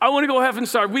I want to go ahead and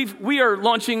start. We are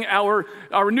launching our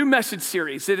new message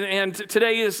series, and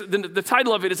today is the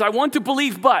title of it is I Want to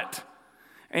Believe But.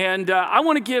 And I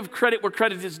want to give credit where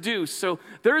credit is due. So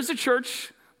there is a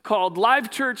church called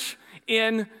Live Church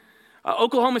in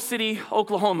Oklahoma City,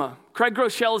 Oklahoma. Craig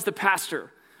Groeschel is the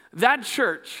pastor. That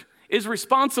church is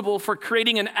responsible for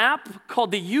creating an app called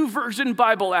the YouVersion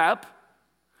Bible app,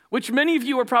 which many of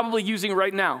you are probably using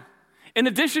right now. In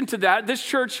addition to that, this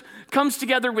church comes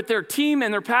together with their team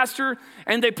and their pastor,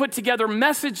 and they put together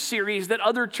message series that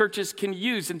other churches can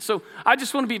use. And so I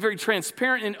just want to be very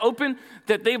transparent and open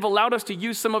that they've allowed us to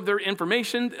use some of their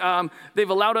information. They've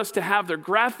allowed us to have their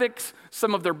graphics,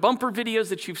 some of their bumper videos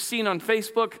that you've seen on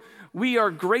Facebook. We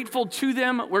are grateful to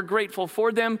them, we're grateful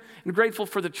for them, and grateful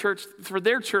for the church, for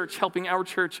their church helping our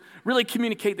church really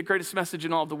communicate the greatest message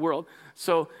in all of the world.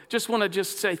 So just want to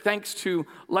say thanks to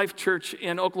Life Church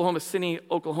in Oklahoma City,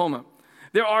 Oklahoma.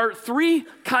 There are three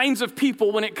kinds of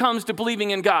people when it comes to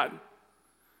believing in God.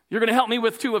 You're going to help me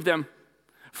with two of them.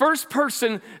 First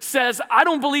person says, I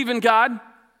don't believe in God.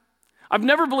 I've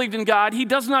never believed in God. He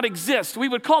does not exist. We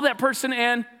would call that person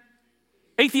an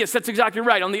atheist. That's exactly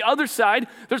right. On the other side,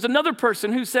 there's another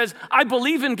person who says, I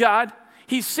believe in God.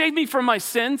 He saved me from my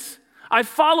sins. I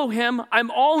follow him.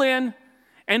 I'm all in.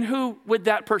 And who would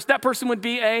that person? That person would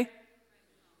be a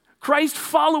Christ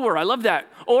follower. I love that.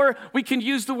 Or we can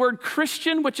use the word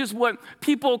Christian, which is what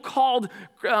people called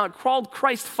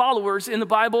Christ followers in the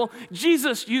Bible.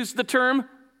 Jesus used the term,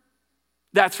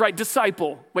 that's right,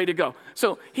 disciple. Way to go.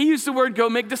 So he used the word go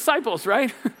make disciples,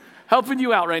 right? Helping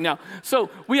you out right now. So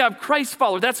we have Christ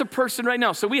follower. That's a person right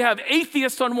now. So we have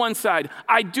atheist on one side.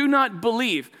 I do not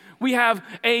believe. We have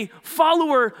a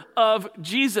follower of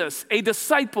Jesus, a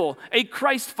disciple, a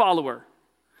Christ follower.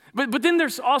 But then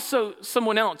there's also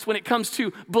someone else when it comes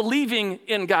to believing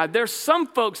in God. There's some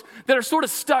folks that are sort of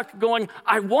stuck going,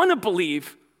 I want to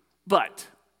believe, but.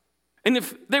 And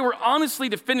if they were honestly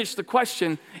to finish the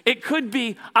question, it could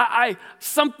be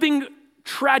something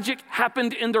tragic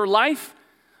happened in their life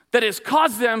that has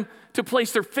caused them to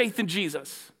place their faith in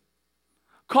Jesus,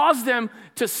 caused them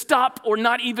to stop or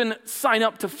not even sign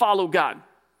up to follow God.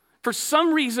 For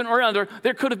some reason or other,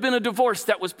 there could have been a divorce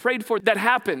that was prayed for that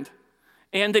happened,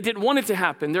 and they didn't want it to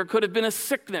happen. There could have been a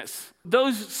sickness.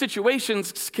 Those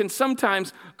situations can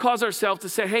sometimes cause ourselves to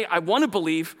say, hey, I want to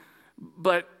believe,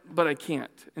 but I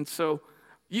can't. And so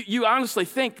you honestly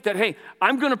think that, hey,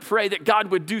 I'm going to pray that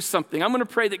God would do something. I'm going to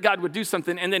pray that God would do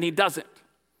something, and then he doesn't.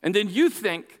 And then you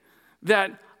think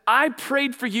that I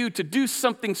prayed for you to do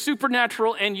something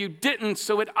supernatural and you didn't,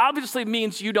 so it obviously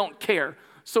means you don't care.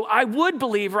 So I would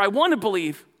believe, or I want to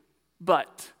believe,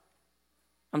 but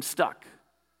I'm stuck.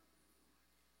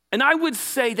 And I would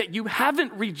say that you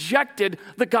haven't rejected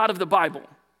the God of the Bible.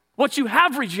 What you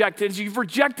have rejected is you've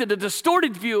rejected a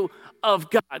distorted view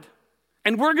of God.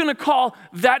 And we're going to call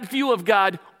that view of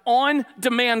God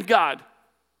on-demand God.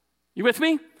 You with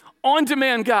me?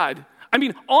 On-demand God. I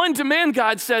mean, on-demand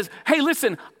God says, hey,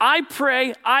 listen, I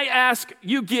pray, I ask,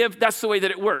 you give. That's the way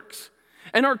that it works.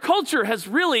 And our culture has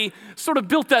really sort of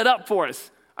built that up for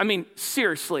us. I mean,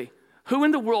 seriously, who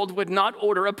in the world would not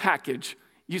order a package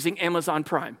using Amazon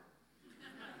Prime?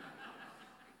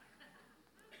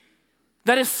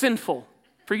 That is sinful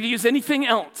for you to use anything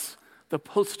else. The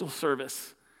Postal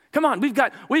Service. Come on, we've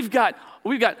got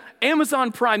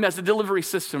Amazon Prime as a delivery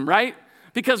system, right?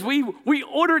 Because we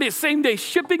ordered it same day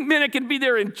shipping, man, it can be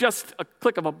there in just a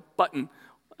click of a button.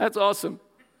 That's awesome.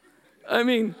 I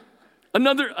mean,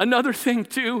 another thing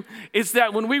too is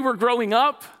that when we were growing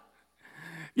up,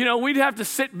 we'd have to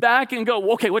sit back and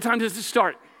go, okay, what time does this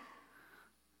start?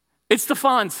 It's the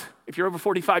Fonz. If you're over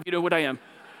 45, you know what I am.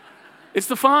 It's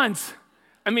the Fonz.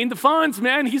 I mean, the Fonz,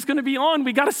 man, he's going to be on.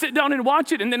 We got to sit down and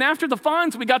watch it. And then after the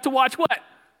Fonz, we got to watch what?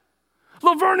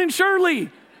 Laverne and Shirley.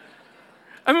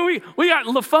 I mean, we got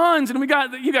LaFonz, and we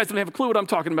got, you guys don't have a clue what I'm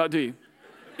talking about, do you?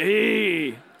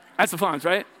 Hey, that's the Fonz,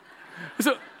 right?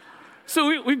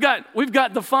 So we've got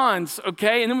the Fonz,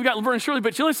 okay, and then we've got Laverne and Shirley.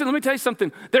 But listen, let me tell you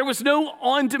something. There was no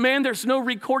on-demand, there's no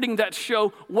recording that show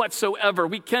whatsoever.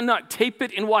 We cannot tape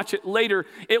it and watch it later.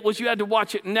 It was you had to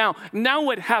watch it now. Now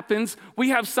what happens, we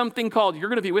have something called, you're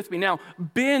going to be with me now,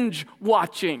 binge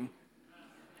watching.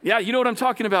 Yeah, you know what I'm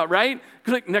talking about, right?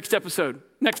 Click next episode.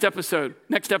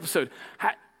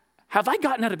 Have I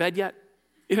gotten out of bed yet?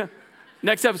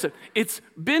 Next episode. It's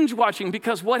binge watching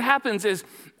because what happens is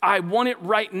I want it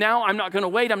right now. I'm not going to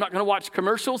wait. I'm not going to watch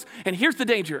commercials. And here's the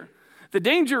danger. The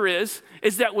danger is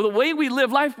that with the way we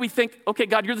live life, we think, okay,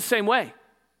 God, you're the same way.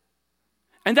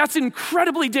 And that's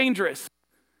incredibly dangerous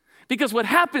because what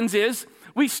happens is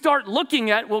we start looking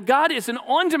at, well, God is an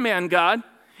on-demand God.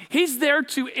 He's there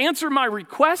to answer my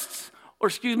requests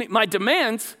my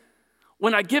demands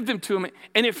when I give them to him.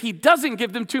 And if he doesn't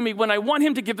give them to me when I want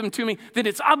him to give them to me, then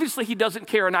it's obviously he doesn't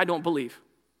care and I don't believe.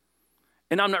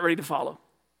 And I'm not ready to follow.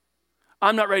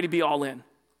 I'm not ready to be all in.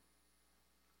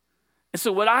 And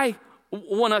so what I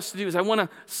want us to do is I want to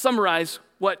summarize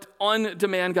what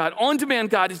on-demand God. On-demand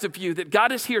God is the view that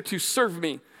God is here to serve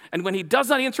me. And when he does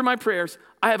not answer my prayers,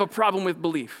 I have a problem with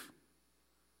belief.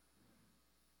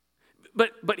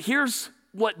 But here's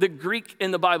what the Greek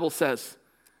in the Bible says.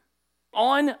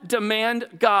 On-demand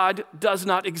God does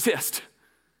not exist.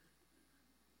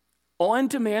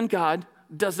 On-demand God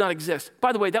does not exist.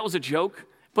 By the way, that was a joke,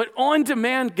 but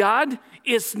on-demand God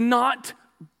is not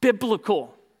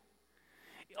biblical.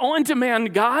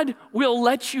 On-demand God will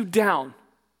let you down.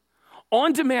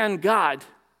 On-demand God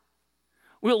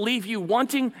will leave you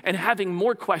wanting and having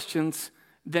more questions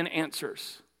than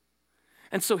answers.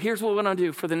 And so here's what we're going to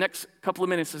do for the next couple of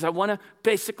minutes is I want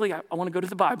to go to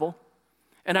the Bible,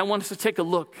 and I want us to take a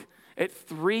look at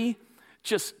 3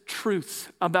 just truths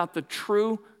about the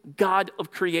true God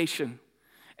of creation.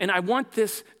 And I want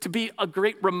this to be a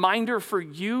great reminder for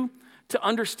you to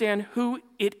understand who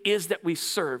it is that we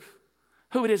serve.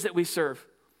 Who it is that we serve.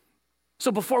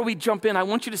 So before we jump in, I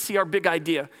want you to see our big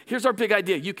idea. Here's our big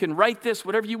idea. You can write this,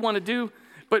 whatever you want to do,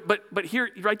 but here,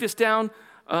 write this down.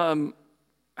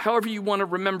 However you want to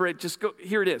remember it, just go,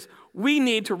 here it is. We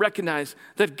need to recognize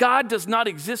that God does not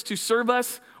exist to serve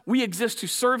us. We exist to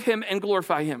serve him and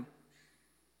glorify him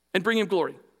and bring him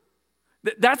glory.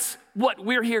 That's what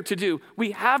we're here to do.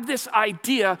 We have this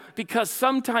idea because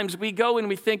sometimes we go and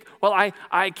we think, well,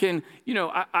 I can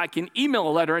email a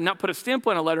letter and not put a stamp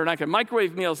on a letter, and I can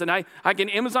microwave meals, and I can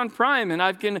Amazon Prime, and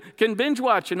I can binge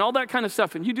watch and all that kind of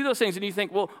stuff. And you do those things and you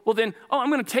think, well then, I'm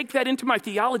going to take that into my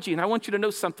theology, and I want you to know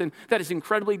something that is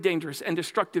incredibly dangerous and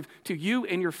destructive to you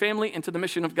and your family and to the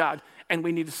mission of God. And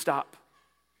we need to stop.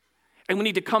 And we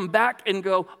need to come back and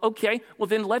go, okay, well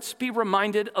then let's be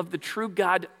reminded of the true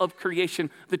God of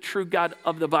creation, the true God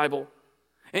of the Bible.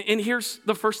 And here's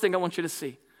the first thing I want you to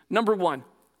see. Number one,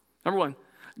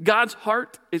 God's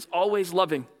heart is always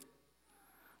loving.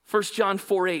 1 John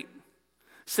 4:8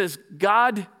 says,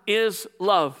 God is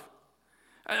love.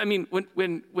 I mean,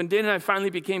 when Dan and I finally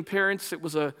became parents, it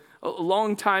was a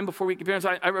long time before we became parents.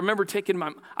 I remember taking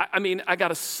I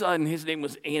got a son. His name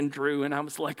was Andrew, and I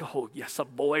was like, oh, yes, a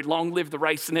boy. Long live the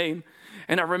Rice name.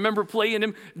 And I remember playing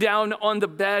him down on the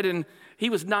bed, and he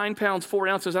was 9 pounds, 4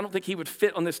 ounces. I don't think he would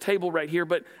fit on this table right here,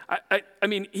 but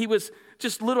he was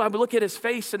just little. I would look at his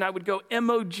face, and I would go,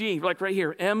 M-O-G, like right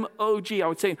here, M-O-G. I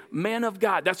would say, man of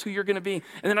God, that's who you're going to be.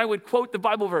 And then I would quote the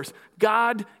Bible verse,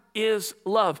 God is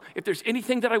love. If there's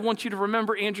anything that I want you to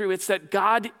remember, Andrew, it's that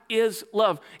God is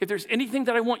love. If there's anything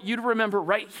that I want you to remember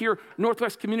right here,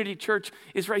 Northwest Community Church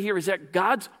is right here, is that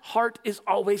God's heart is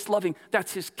always loving.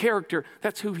 That's his character.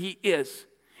 That's who he is.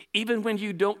 Even when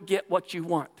you don't get what you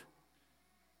want.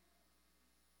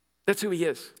 That's who he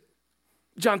is.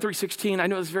 John 3:16, I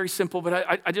know it's very simple, but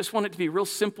I just want it to be real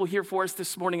simple here for us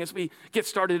this morning as we get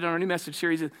started in our new message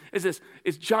series.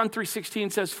 Is John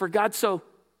 3:16 says, for God so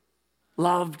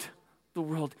loved the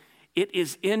world. It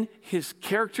is in his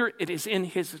character, it is in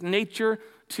his nature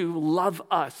to love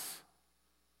us.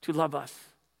 To love us.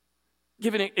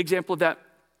 Give an example of that.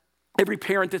 Every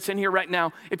parent that's in here right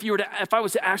now, if I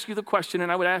was to ask you the question and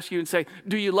I would ask you and say,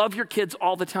 do you love your kids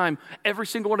all the time? Every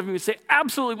single one of you would say,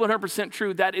 absolutely 100%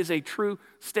 true. That is a true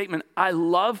statement. I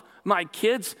love my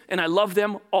kids and I love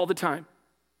them all the time.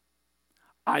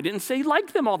 I didn't say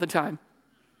like them all the time.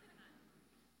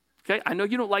 Okay, I know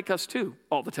you don't like us too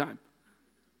all the time.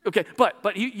 Okay,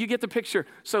 but you get the picture.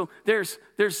 So there's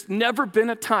never been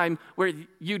a time where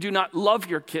you do not love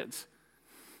your kids.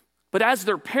 But as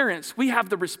their parents, we have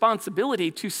the responsibility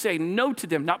to say no to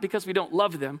them, not because we don't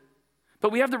love them,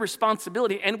 but we have the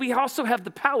responsibility, and we also have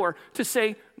the power to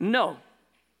say no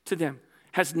to them.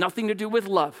 Has nothing to do with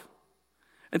love.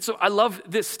 And so I love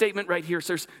this statement right here.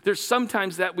 So there's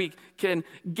sometimes that we can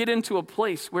get into a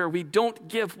place where we don't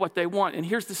give what they want. And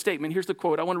here's the statement. Here's the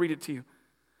quote. I want to read it to you.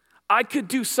 I could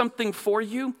do something for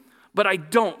you, but I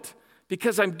don't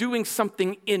because I'm doing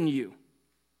something in you.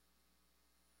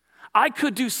 I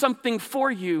could do something for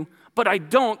you, but I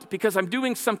don't because I'm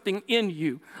doing something in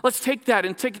you. Let's take that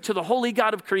and take it to the holy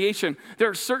God of creation. There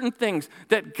are certain things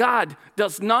that God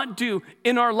does not do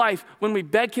in our life when we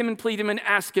beg him and plead him and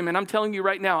ask him. And I'm telling you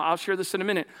right now, I'll share this in a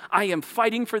minute. I am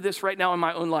fighting for this right now in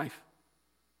my own life.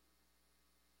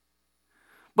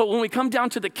 But when we come down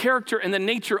to the character and the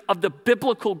nature of the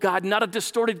biblical God, not a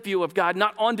distorted view of God,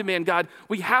 not on-demand God,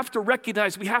 we have to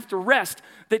recognize, we have to rest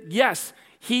that yes,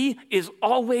 he is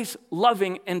always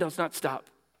loving and does not stop.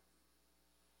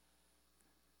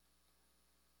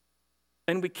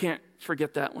 And we can't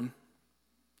forget that one.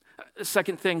 The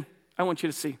second thing I want you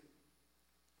to see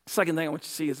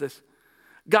is this.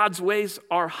 God's ways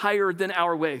are higher than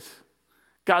our ways.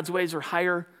 God's ways are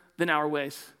higher than our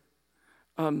ways.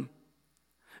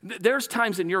 There's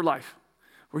times in your life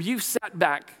where you've sat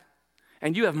back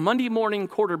and you have Monday morning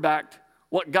quarterbacked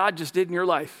what God just did in your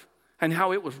life and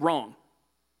how it was wrong.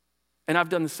 And I've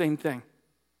done the same thing.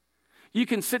 You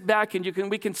can sit back and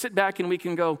we can sit back and we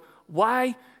can go,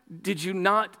 why did you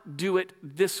not do it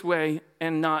this way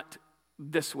and not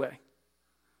this way?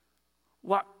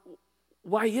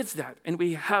 Why is that? And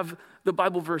we have the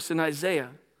Bible verse in Isaiah.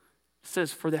 It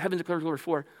says, for the heavens declare the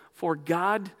glory, for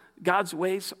God's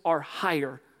ways are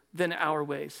higher than our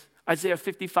ways. Isaiah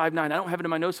 55:9. I don't have it in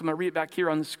my notes, I'm going to read it back here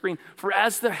on the screen. For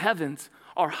as the heavens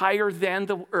are higher than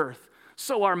the earth,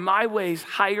 so are my ways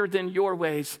higher than your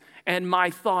ways, and my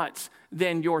thoughts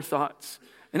than your thoughts.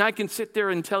 And I can sit there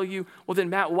and tell you, well then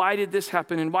Matt, why did this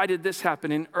happen? And why did this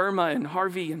happen? And Irma and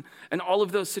Harvey and all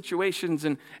of those situations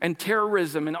and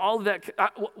terrorism and all of that.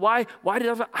 Why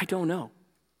did I don't know.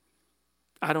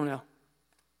 I don't know.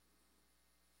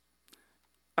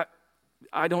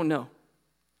 I don't know.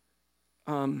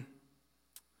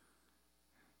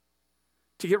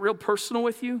 To get real personal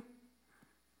with you,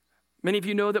 many of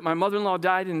you know that my mother-in-law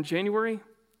died in January,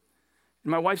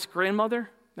 and my wife's grandmother,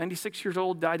 96 years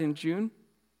old, died in June.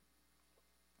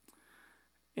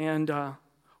 And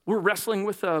we're wrestling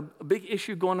with a big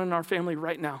issue going on in our family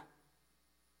right now,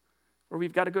 where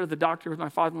we've got to go to the doctor with my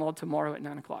father-in-law tomorrow at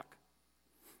 9 o'clock.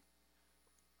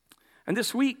 And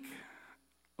this week,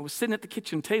 I was sitting at the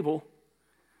kitchen table,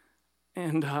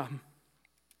 and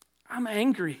I'm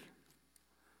angry.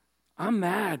 I'm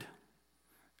mad.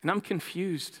 And I'm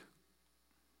confused.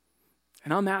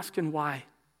 And I'm asking why.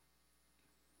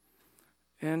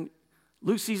 And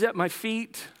Lucy's at my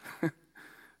feet,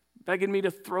 begging me to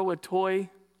throw a toy.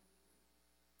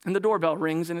 And the doorbell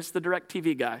rings, and it's the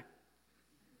DirecTV guy.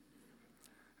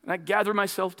 And I gather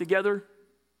myself together.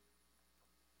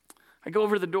 I go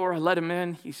over to the door, I let him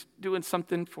in. He's doing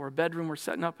something for a bedroom we're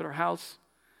setting up at our house.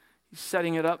 He's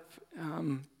setting it up.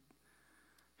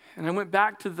 And I went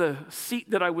back to the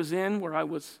seat that I was in, where I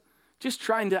was just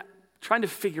trying to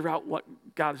figure out what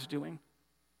God is doing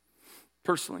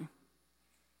personally.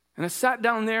 And I sat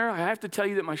down there. I have to tell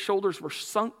you that my shoulders were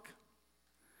sunk,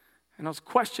 and those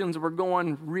questions were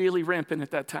going really rampant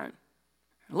at that time.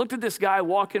 I looked at this guy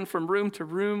walking from room to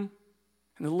room,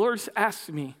 and the Lord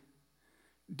asked me,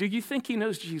 do you think he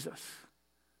knows Jesus?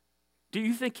 Do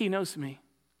you think he knows me?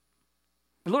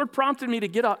 The Lord prompted me to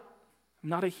get up. I'm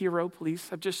not a hero, please.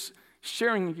 I'm just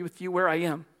sharing with you where I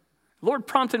am. The Lord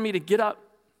prompted me to get up,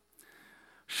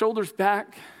 shoulders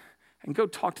back, and go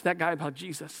talk to that guy about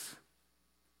Jesus.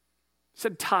 He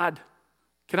said, Todd,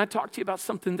 can I talk to you about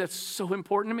something that's so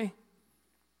important to me?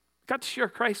 Got to share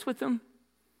Christ with him.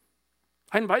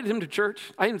 I invited him to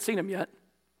church. I haven't seen him yet.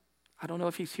 I don't know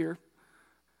if he's here.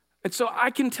 And so I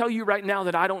can tell you right now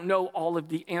that I don't know all of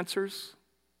the answers.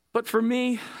 But for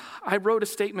me, I wrote a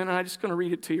statement, and I'm just going to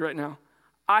read it to you right now.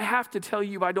 I have to tell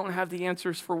you I don't have the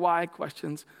answers for why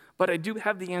questions, but I do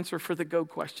have the answer for the go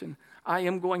question. I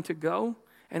am going to go,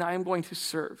 and I am going to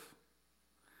serve.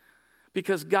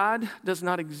 Because God does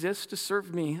not exist to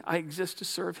serve me, I exist to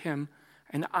serve him,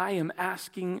 and I am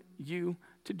asking you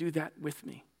to do that with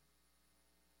me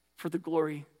for the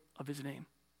glory of his name.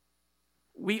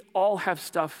 We all have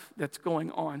stuff that's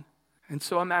going on, and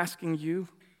so I'm asking you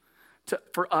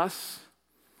for us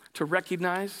to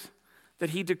recognize that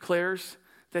he declares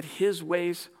that his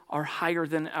ways are higher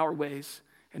than our ways.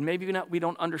 And maybe we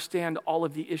don't understand all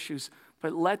of the issues,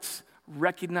 but let's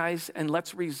recognize and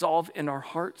let's resolve in our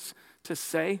hearts to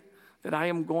say that I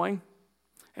am going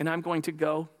and I'm going to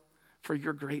go for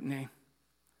your great name.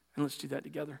 And let's do that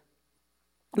together.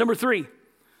 Number 3,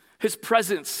 his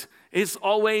presence is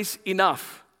always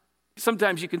enough.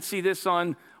 Sometimes you can see this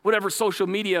on whatever social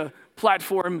media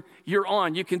platform you're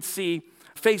on. You can see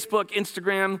Facebook,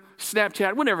 Instagram,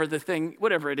 Snapchat,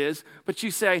 whatever it is. But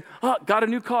you say, oh, got a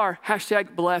new car,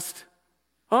 #blessed.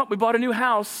 Oh, we bought a new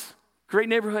house, great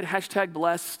neighborhood,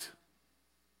 #blessed.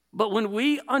 But when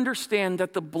we understand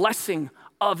that the blessing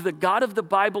of the God of the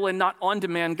Bible and not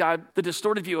on-demand God, the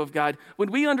distorted view of God,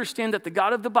 when we understand that the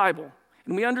God of the Bible,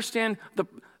 and we understand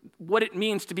what it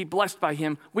means to be blessed by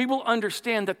him, we will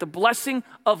understand that the blessing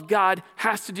of God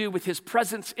has to do with his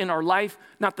presence in our life,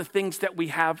 not the things that we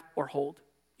have or hold.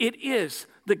 It is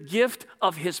the gift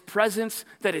of his presence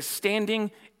that is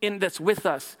that's with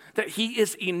us, that he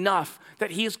is enough,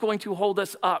 that he is going to hold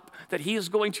us up, that he is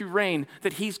going to reign,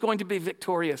 that he's going to be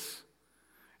victorious.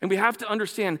 And we have to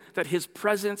understand that his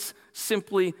presence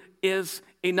simply is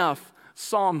enough.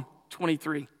 Psalm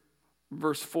 23,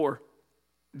 verse 4.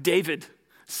 David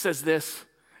says this,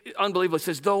 unbelievable. It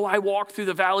says, though I walk through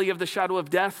the valley of the shadow of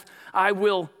death, I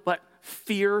will but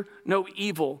fear no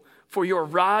evil, for your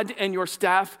rod and your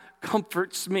staff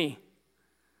comforts me.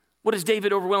 What is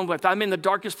David overwhelmed with? I'm in the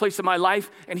darkest place of my life,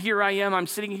 and here I am. I'm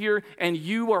sitting here, and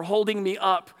you are holding me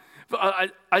up.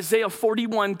 Isaiah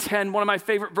 41:10, one of my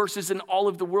favorite verses in all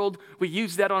of the world. We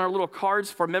used that on our little cards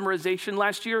for memorization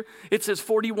last year. It says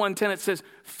 41:10, it says,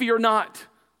 fear not,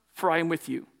 for I am with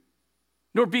you.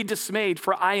 Nor be dismayed,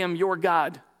 for I am your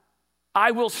God.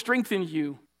 I will strengthen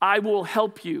you. I will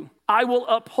help you. I will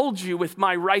uphold you with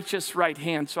my righteous right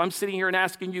hand. So I'm sitting here and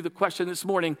asking you the question this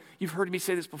morning. You've heard me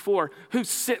say this before. Who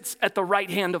sits at the right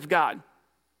hand of God?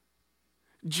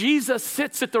 Jesus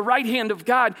sits at the right hand of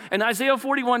God. And Isaiah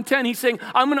 41:10, he's saying,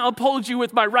 I'm going to uphold you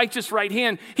with my righteous right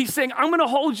hand. He's saying, I'm going to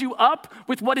hold you up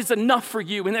with what is enough for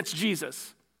you, and that's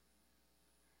Jesus.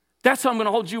 That's how I'm going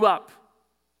to hold you up.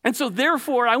 And so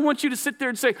therefore, I want you to sit there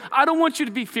and say, I don't want you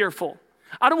to be fearful.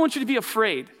 I don't want you to be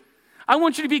afraid. I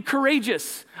want you to be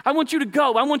courageous. I want you to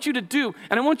go. I want you to do.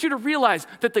 And I want you to realize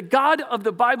that the God of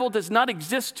the Bible does not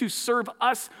exist to serve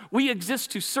us. We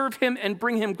exist to serve him and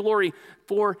bring him glory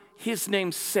for his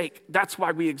name's sake. That's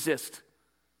why we exist.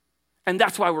 And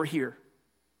that's why we're here.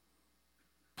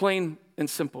 Plain and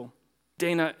simple.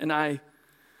 Dana and I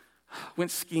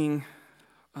went skiing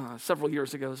several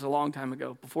years ago. It was a long time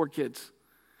ago, before kids.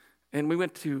 And we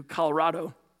went to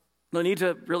Colorado. I need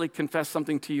to really confess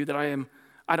something to you that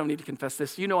I don't need to confess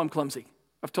this. You know I'm clumsy.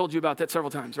 I've told you about that several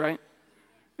times, right?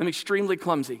 I'm extremely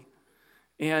clumsy.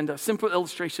 And a simple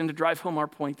illustration to drive home our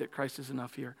point that Christ is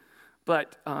enough here.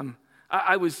 But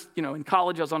I was, in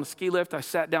college, I was on a ski lift. I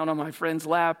sat down on my friend's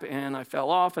lap, and I fell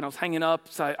off, and I was hanging up.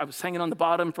 So I was hanging on the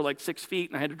bottom for like 6 feet,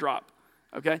 and I had to drop,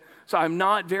 okay? So I'm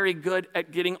not very good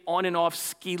at getting on and off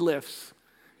ski lifts.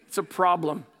 It's a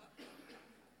problem.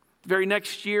 The very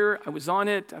next year, I was on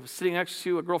it. I was sitting next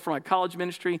to a girl from my college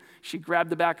ministry. She grabbed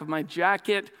the back of my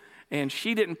jacket, and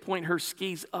she didn't point her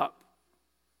skis up.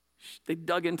 They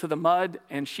dug into the mud,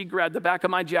 and she grabbed the back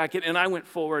of my jacket, and I went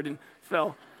forward and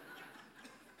fell.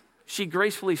 She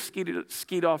gracefully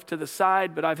skied off to the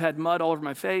side, but I've had mud all over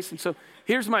my face. And so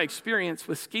here's my experience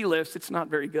with ski lifts. It's not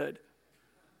very good.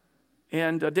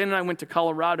 And Dan and I went to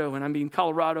Colorado, and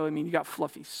Colorado, you got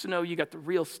fluffy snow, you got the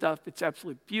real stuff. It's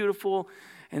absolutely beautiful.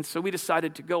 And so we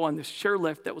decided to go on this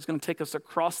chairlift that was going to take us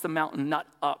across the mountain, not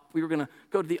up. We were going to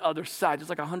go to the other side. There's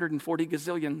like 140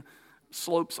 gazillion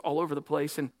slopes all over the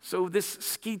place. And so this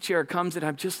ski chair comes, and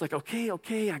I'm just like, okay,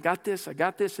 I got this.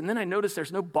 And then I notice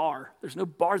there's no bar. There's no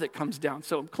bar that comes down.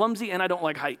 So I'm clumsy, and I don't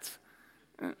like heights.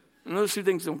 And those two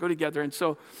things don't go together. And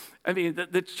so,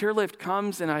 the chairlift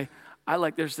comes, and I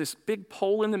like, there's this big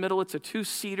pole in the middle. It's a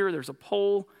 2-seater. There's a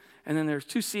pole, and then there's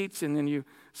 2 seats, and then you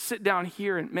sit down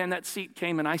here, and man, that seat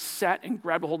came, and I sat and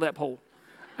grabbed a hold of that pole.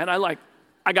 And I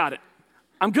got it.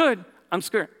 I'm good. I'm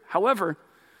scared. However,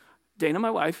 Dana,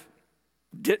 my wife,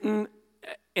 didn't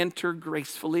enter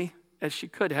gracefully as she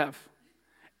could have.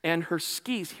 And her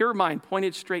skis, here are mine,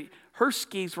 pointed straight. Her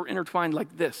skis were intertwined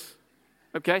like this,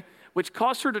 okay? Which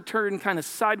caused her to turn kind of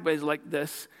sideways like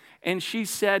this. And she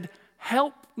said,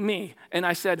 help me. And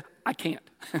I said, I can't.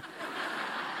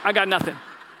 I got nothing.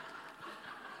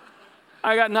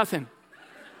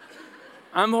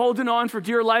 I'm holding on for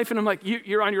dear life, and I'm like,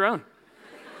 you're on your own.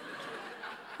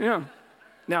 Yeah.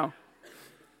 Now,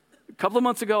 a couple of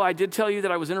months ago, I did tell you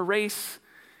that I was in a race,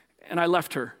 and I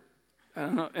left her. I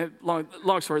don't know,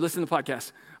 long story, listen to the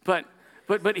podcast. But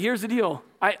here's the deal.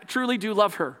 I truly do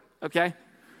love her, okay?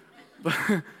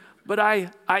 But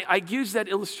I use that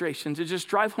illustration to just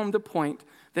drive home the point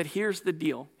that here's the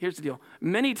deal.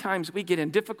 Many times we get in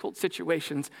difficult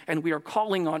situations, and we are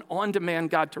calling on on-demand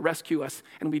God to rescue us,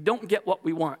 and we don't get what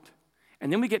we want.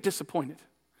 And then we get disappointed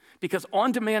because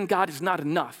on-demand God is not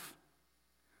enough.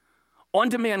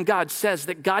 On-demand God says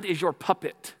that God is your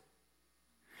puppet.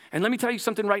 And let me tell you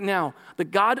something right now. The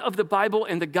God of the Bible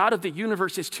and the God of the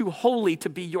universe is too holy to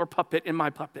be your puppet and my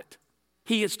puppet.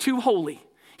 He is too holy.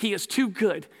 He is too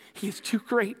good. He is too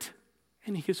great.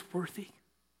 And he is worthy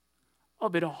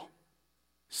of it all.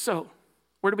 So,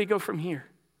 where do we go from here?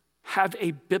 Have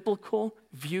a biblical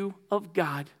view of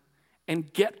God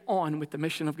and get on with the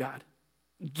mission of God.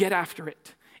 Get after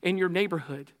it in your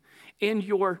neighborhood, in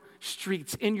your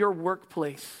streets, in your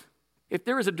workplace. If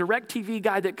there is a DirecTV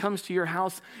guy that comes to your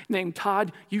house named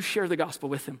Todd, you share the gospel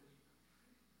with him.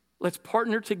 Let's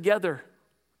partner together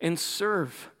and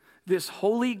serve this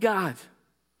holy God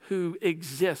who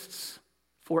exists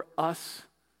for us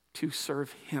to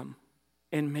serve him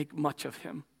and make much of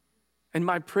him. And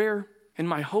my prayer and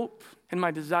my hope and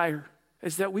my desire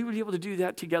is that we would be able to do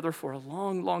that together for a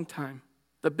long, long time.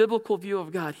 The biblical view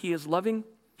of God, he is loving.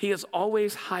 He is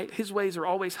always high. His ways are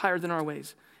always higher than our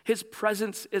ways. His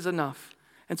presence is enough.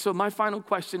 And so my final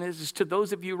question is to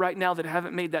those of you right now that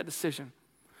haven't made that decision.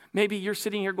 Maybe you're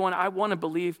sitting here going, I want to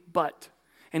believe, but.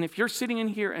 And if you're sitting in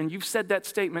here and you've said that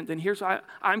statement, then here's why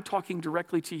I'm talking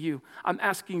directly to you. I'm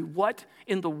asking you, what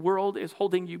in the world is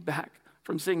holding you back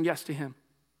from saying yes to him?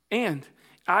 And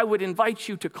I would invite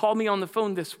you to call me on the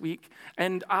phone this week,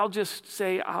 and I'll just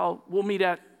say, we'll meet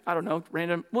at, I don't know,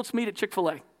 random, let's meet at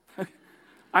Chick-fil-A.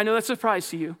 I know that's a surprise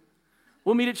to you.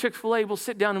 We'll meet at Chick-fil-A, we'll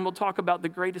sit down and we'll talk about the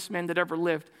greatest man that ever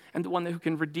lived and the one who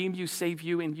can redeem you, save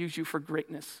you, and use you for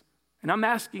greatness. And I'm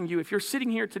asking you, if you're sitting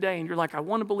here today and you're like, I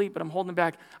want to believe, but I'm holding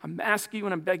back, I'm asking you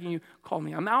and I'm begging you, call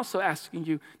me. I'm also asking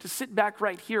you to sit back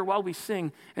right here while we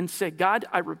sing and say, God,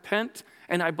 I repent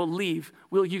and I believe.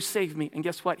 Will you save me? And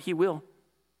guess what? He will.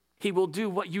 He will do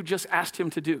what you just asked him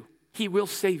to do. He will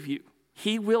save you.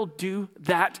 He will do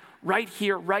that right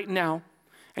here, right now.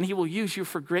 And he will use you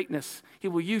for greatness. He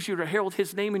will use you to herald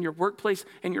his name in your workplace,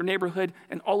 in your neighborhood,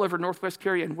 and all over Northwest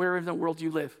Cary and wherever in the world you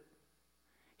live.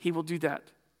 He will do that.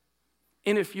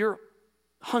 And if you're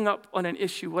hung up on an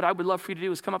issue, what I would love for you to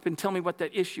do is come up and tell me what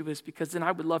that issue is, because then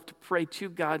I would love to pray to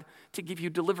God to give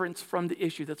you deliverance from the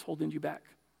issue that's holding you back.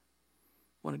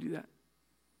 Want to do that?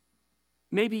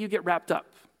 Maybe you get wrapped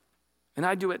up, and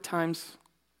I do at times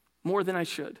more than I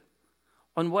should,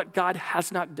 on what God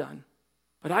has not done.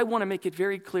 But I want to make it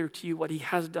very clear to you what he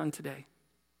has done today.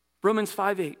 Romans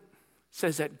 5:8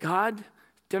 says that God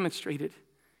demonstrated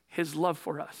his love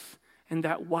for us, and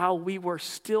that while we were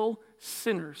still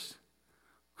sinners,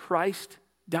 Christ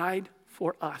died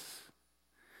for us.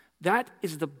 That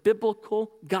is the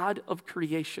biblical God of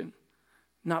creation,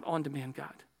 not on-demand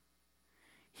God.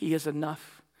 He is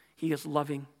enough. He is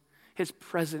loving. His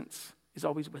presence is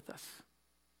always with us.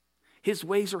 His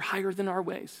ways are higher than our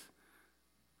ways.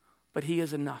 But he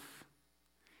is enough.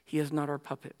 He is not our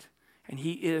puppet. And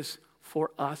he is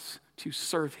for us to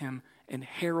serve him and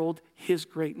herald his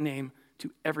great name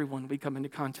to everyone we come into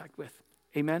contact with.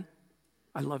 Amen?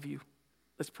 I love you.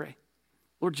 Let's pray.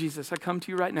 Lord Jesus, I come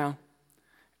to you right now,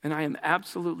 and I am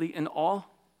absolutely in awe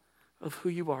of who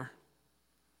you are.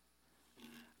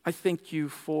 I thank you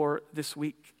for this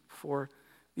week, for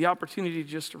the opportunity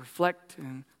just to reflect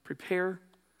and prepare.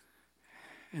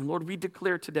 And Lord, we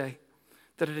declare today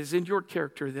that it is in your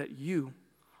character that you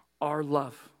are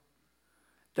love.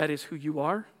 That is who you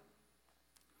are.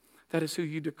 That is who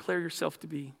you declare yourself to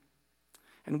be.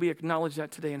 And we acknowledge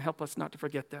that today, and help us not to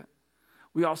forget that.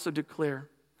 We also declare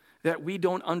that we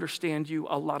don't understand you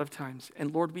a lot of times.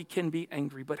 And Lord, we can be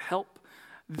angry, but help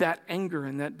that anger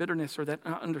and that bitterness or that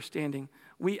not understanding.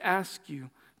 We ask you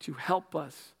to help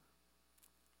us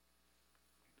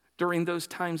during those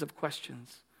times of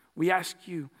questions. We ask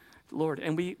you, Lord,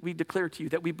 and we declare to you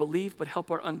that we believe, but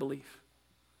help our unbelief.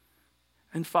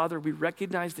 And Father, we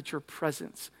recognize that your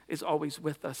presence is always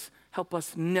with us. Help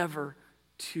us never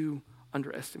to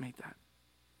underestimate that.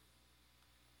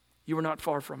 You are not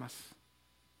far from us.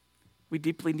 We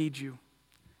deeply need you,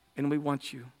 and we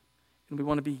want you, and we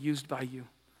want to be used by you.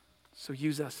 So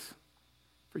use us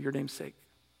for your name's sake.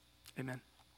 Amen.